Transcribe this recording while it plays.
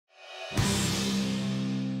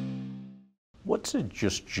What's it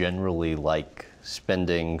just generally like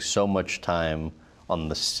spending so much time on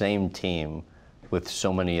the same team with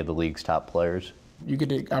so many of the league's top players? You get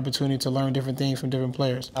the opportunity to learn different things from different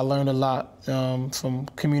players. I learned a lot from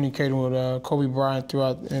communicating with Kobe Bryant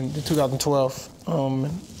throughout in 2012,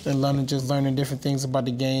 and learning different things about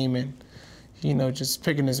the game, and just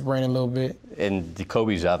picking his brain a little bit. And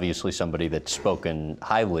Kobe's obviously somebody that's spoken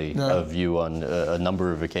highly of you on a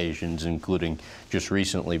number of occasions, including just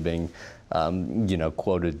recently being,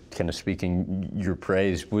 quoted kind of speaking your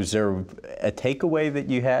praise. Was there a takeaway that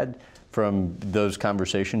you had from those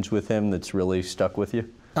conversations with him that's really stuck with you?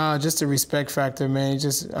 Just the respect factor, man.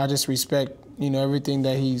 I just respect, everything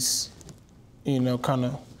that he's, kind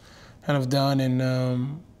of done,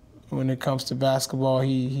 and when it comes to basketball,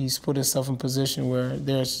 he's put himself in a position where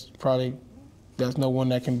there's no one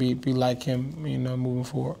that can be like him, moving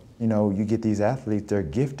forward. You get these athletes, they're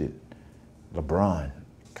gifted. LeBron,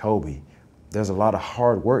 Kobe. There's a lot of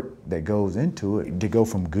hard work that goes into it to go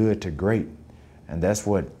from good to great, and that's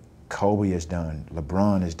what Kobe has done,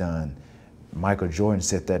 LeBron has done, Michael Jordan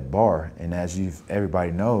set that bar, and as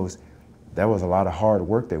everybody knows, there was a lot of hard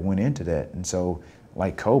work that went into that. And so,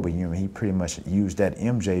 like Kobe, he pretty much used that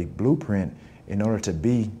MJ blueprint in order to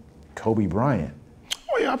be Kobe Bryant.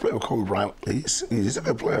 Oh yeah, I played with Kobe Bryant. He's a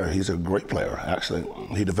good player. He's a great player, actually.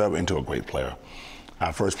 He developed into a great player.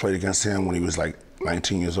 I first played against him when he was like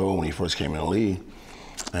 19 years old, when he first came in the league.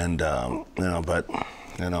 And,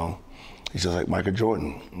 he's just like Michael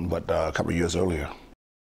Jordan, but a couple of years earlier.